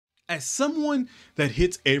As someone that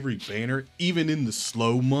hits every banner, even in the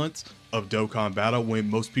slow months of Dokkan Battle when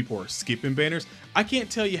most people are skipping banners, I can't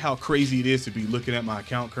tell you how crazy it is to be looking at my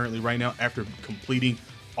account currently right now after completing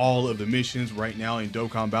all of the missions right now in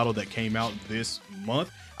Dokkan Battle that came out this month.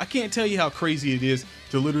 I can't tell you how crazy it is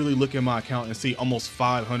to literally look at my account and see almost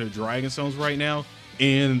 500 Dragon Stones right now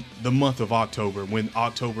in the month of October, when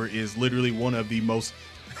October is literally one of the most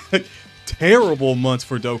terrible months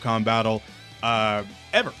for Dokkan Battle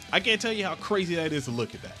ever. I can't tell you how crazy that is to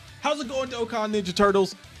look at that. How's it going, Dokkan Ninja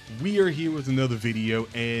Turtles? We are here with another video,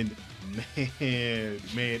 and man,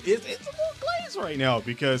 it's a little glazed right now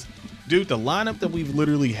because, dude, the lineup that we've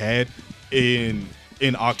literally had in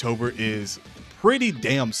October is pretty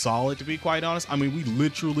damn solid, to be quite honest. I mean, we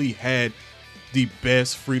literally had the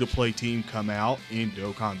best free-to-play team come out in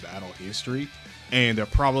Dokkan Battle history, and they're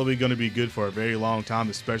probably going to be good for a very long time,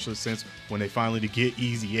 especially since when they finally get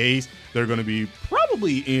easy A's, they're going to be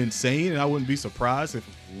probably insane, and I wouldn't be surprised if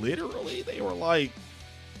literally they were like,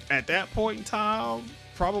 at that point in time,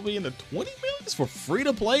 probably in the 20 millions for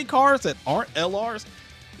free-to-play cards that aren't LRs.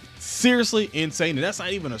 Seriously insane, and that's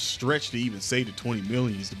not even a stretch to even say the 20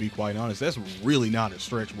 millions, to be quite honest. That's really not a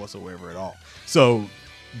stretch whatsoever at all. So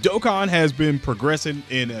Dokkan has been progressing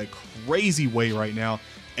in a crazy way right now,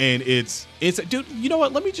 and it's dude, you know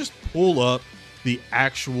what, let me just pull up the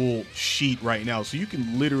actual sheet right now so you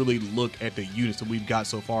can literally look at the units that we've got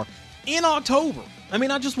so far in October. I mean,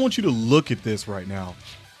 I just want you to look at this right now.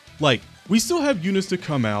 Like, we still have units to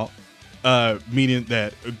come out, meaning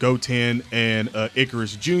that Goten and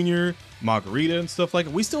Icarus Jr., Margarita and stuff like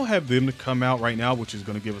that. We still have them to come out right now, which is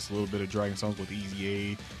going to give us a little bit of Dragon Stones with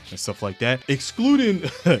Easy A and stuff like that. Excluding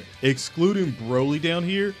Broly down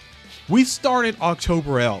here, we started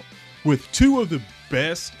October out with two of the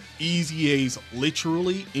best Easy A's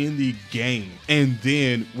literally in the game. And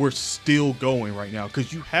then we're still going right now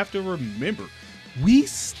because you have to remember, we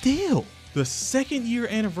still, the second year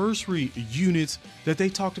anniversary units that they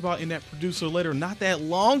talked about in that producer letter not that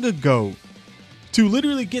long ago, to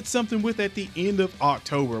literally get something with at the end of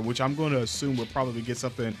October, which I'm going to assume we'll probably get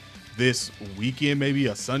something this weekend, maybe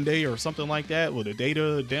a Sunday or something like that, with a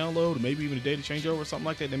data download, or maybe even a data changeover or something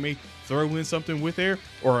like that. They may throw in something with there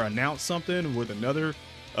or announce something with another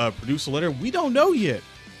producer letter. We don't know yet.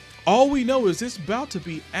 All we know is it's about to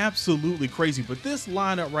be absolutely crazy, but this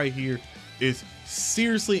lineup right here is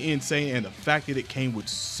seriously insane, and the fact that it came with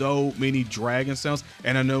so many Dragon Stones,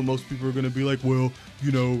 and I know most people are going to be like, well,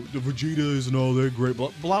 you know, the Vegeta isn't all that great,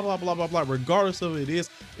 blah, blah, blah, blah, blah, blah. Regardless of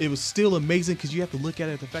it was still amazing, because you have to look at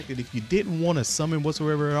it, the fact that if you didn't want to summon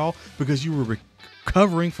whatsoever at all because you were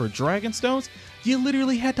recovering for Dragon Stones, you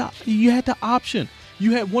literally had the option.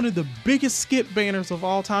 You had one of the biggest skip banners of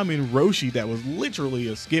all time in Roshi that was literally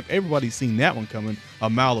a skip. Everybody's seen that one coming a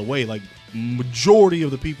mile away. Like, majority of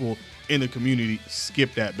the people in the community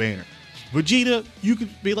skip that banner. Vegeta, you could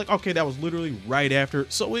be like, okay, that was literally right after,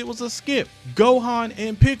 so it was a skip. Gohan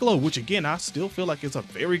and Piccolo, which again, I still feel like it's a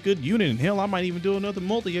very good unit, and hell, I might even do another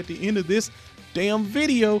multi at the end of this damn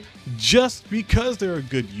video just because they're a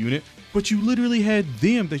good unit. But you literally had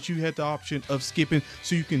them that you had the option of skipping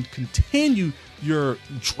so you can continue your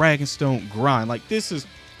Dragonstone grind. Like, this is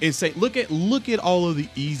insane. Look at all of the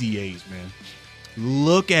Easy A's, man.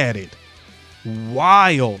 Look at it.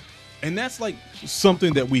 Wild. And that's like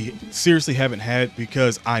something that we seriously haven't had,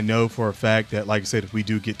 because I know for a fact that, like I said, if we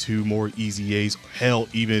do get two more Easy A's, hell,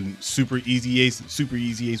 even Super Easy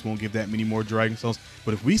A's won't give that many more Dragon Stones.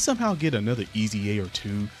 But if we somehow get another Easy A or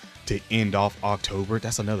two to end off October,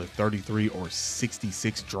 that's another 33 or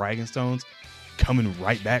 66 Dragon Stones coming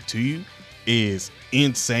right back to you, is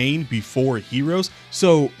insane before Heroes.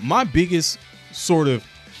 So my biggest sort of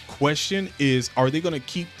question is, are they going to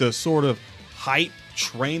keep the sort of hype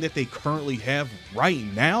train that they currently have right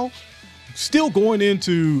now still going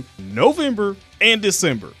into November and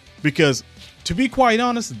December? Because to be quite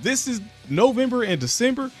honest, this is November and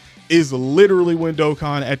December is literally when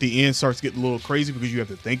Dokkan at the end starts getting a little crazy, because you have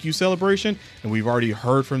the thank you celebration, and we've already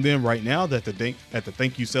heard from them right now that the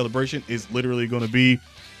thank you celebration is literally going to be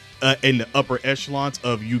in the upper echelons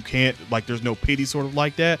of, you can't, like, there's no pity sort of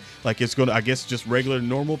like that. Like, it's going to, I guess, just regular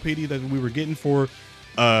normal pity that we were getting for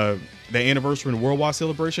the anniversary and worldwide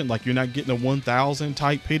celebration. Like, you're not getting a 1000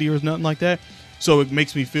 type pity or nothing like that. So it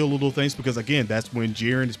makes me feel little things, because again, that's when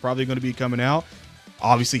Jiren is probably going to be coming out.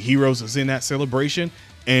 Obviously Heroes is in that celebration,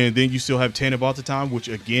 and then you still have Tanabata time, which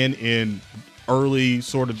again in early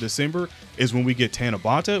sort of December is when we get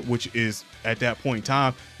Tanabata, which is at that point in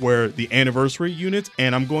time where the anniversary units,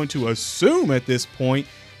 and I'm going to assume at this point,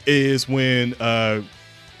 is when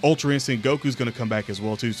Ultra Instinct Goku is going to come back as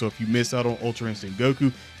well too. So if you miss out on Ultra Instinct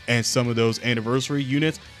Goku and some of those anniversary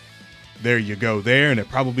units, there you go there, and it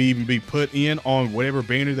probably even be put in on whatever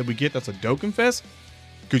banner that we get that's a Dokkan Fest,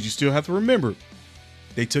 because you still have to remember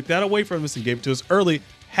they took that away from us and gave it to us early,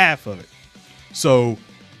 half of it. So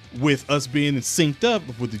with us being synced up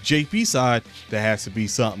with the JP side, there has to be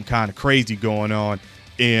something kind of crazy going on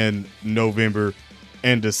in November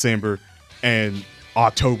and December, and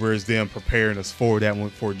October is them preparing us for that one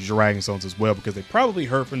for Dragon Zones as well, because they probably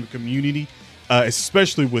heard from the community,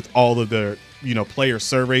 especially with all of the player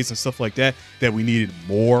surveys and stuff like that, that we needed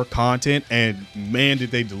more content, and man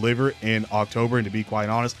did they deliver in October. And to be quite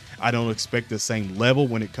honest, I don't expect the same level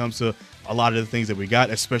when it comes to a lot of the things that we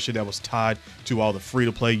got, especially that was tied to all the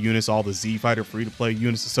free-to-play units, all the Z Fighter free-to-play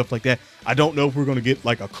units and stuff like that. I don't know if we're going to get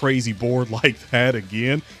like a crazy board like that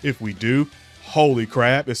again. If we do, holy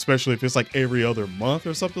crap, especially if it's like every other month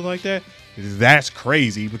or something like that. That's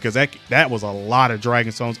crazy, because that was a lot of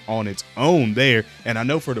Dragon Zones on its own there. And I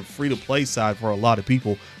know for the free-to-play side, for a lot of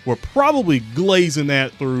people, we're probably glazing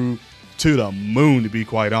that through to the moon, to be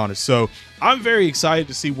quite honest. So I'm very excited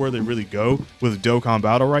to see where they really go with Dokkan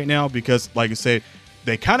Battle right now, because like I said,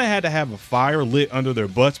 they kind of had to have a fire lit under their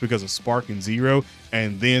butts because of Spark and Zero,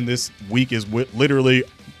 and then this week is literally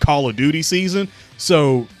Call of Duty season.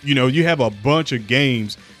 So you have a bunch of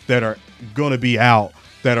games that are going to be out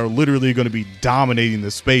that are literally going to be dominating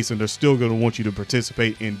the space, and they're still going to want you to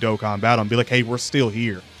participate in Dokkan Battle and be like, hey, we're still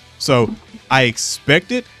here. So I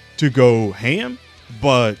expect it to go ham,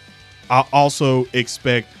 but I also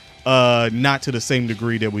expect not to the same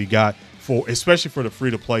degree that we got for, especially for the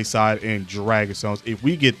free-to-play side and Dragon Zones. If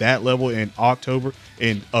we get that level in October,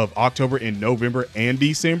 in November and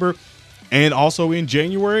December, and also in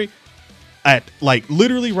January, at like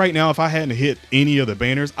literally right now, if I hadn't hit any of the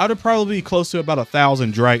banners, I'd probably be close to about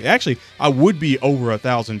 1,000 dragon. Actually, I would be over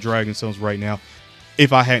 1,000 Dragon Zones right now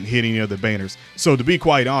if I hadn't hit any of the banners. So to be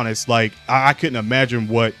quite honest, like I couldn't imagine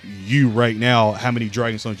what you right now, how many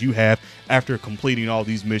Dragon Zones you have after completing all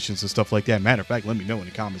these missions and stuff like that. Matter of fact, let me know in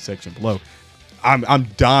the comment section below. I'm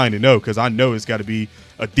dying to know, because I know it's got to be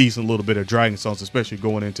a decent little bit of Dragon Zones, especially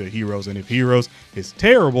going into Heroes. And if Heroes is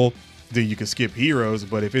terrible, then you can skip Heroes.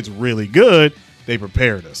 But if it's really good, they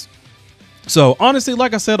prepared us. So honestly,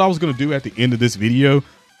 like I said, I was going to do at the end of this video,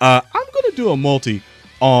 I'm going to do a multi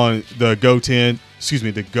on the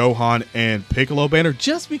the Gohan and Piccolo banner,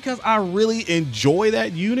 just because I really enjoy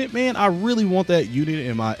that unit, man. I really want that unit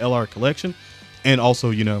in my LR collection. And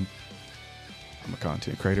also, I'm a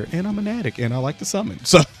content creator and I'm an addict and I like to summon.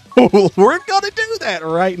 So we're going to do that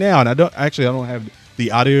right now. And I don't have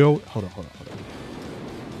the audio. Hold on.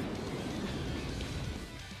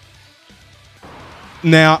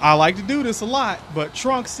 Now, I like to do this a lot, but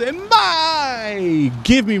Trunks said,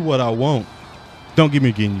 give me what I want. Don't give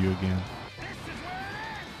me Ginyu again.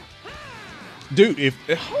 Dude,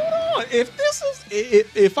 hold on.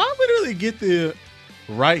 If I literally get the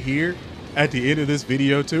right here at the end of this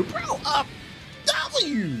video too, bro,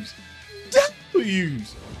 W's.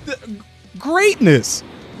 Greatness.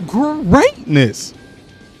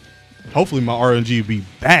 Hopefully my RNG will be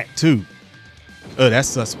back too. That's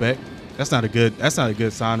suspect. That's not a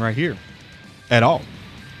good sign right here at all.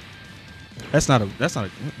 That's not a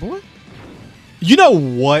boy. You know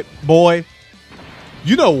what, boy?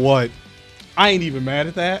 You know what? I ain't even mad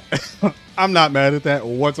at that. I'm not mad at that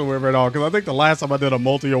whatsoever at all, because I think the last time I did a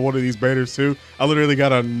multi on one of these banners too, I literally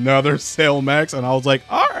got another Cell Max, and I was like,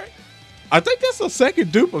 all right, I think that's a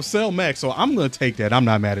second dupe of Cell Max, so I'm gonna take that. I'm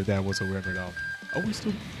not mad at that whatsoever at all. Oh, we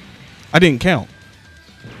still? I didn't count.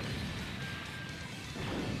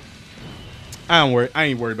 I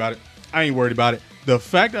ain't worried about it. The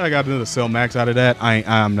fact that I got another Cell Max out of that,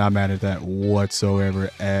 I'm not mad at that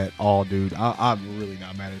whatsoever at all, dude. I'm really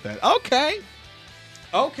not mad at that. Okay.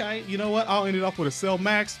 You know what? I'll end it off with a Cell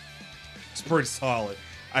Max. It's pretty solid.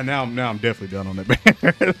 And now I'm definitely done on that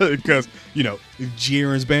banner, because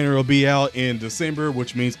Jiren's banner will be out in December,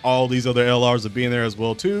 which means all these other LRs will be in there as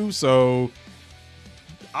well too. So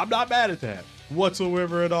I'm not mad at that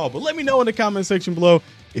whatsoever at all. But let me know in the comment section below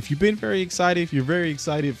if you've been very excited, if you're very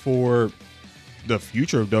excited for the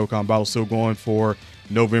future of Dokkan Battle still going for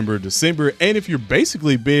November, December, and if you're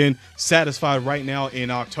basically been satisfied right now in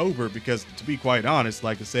October, because to be quite honest,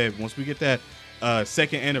 like I said, once we get that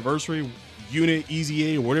second anniversary unit,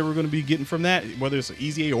 Easy A, or whatever we're going to be getting from that, whether it's an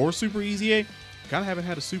Easy A or Super Easy A, kind of haven't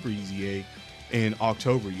had a Super Easy A in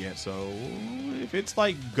October yet. So if it's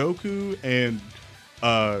like Goku and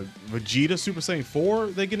Vegeta Super Saiyan 4,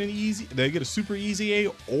 they get a Super Easy A,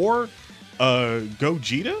 or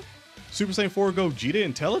Gogeta Super Saiyan 4 Gogeta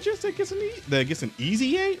Intelligence that gets an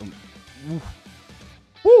Easy A.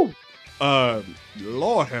 Woo!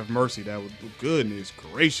 Lord have mercy, that would, goodness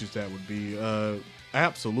gracious, that would be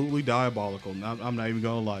Absolutely diabolical. I'm not even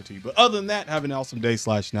going to lie to you. But other than that, have an awesome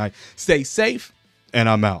day/night. Stay safe, and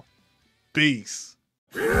I'm out. Peace.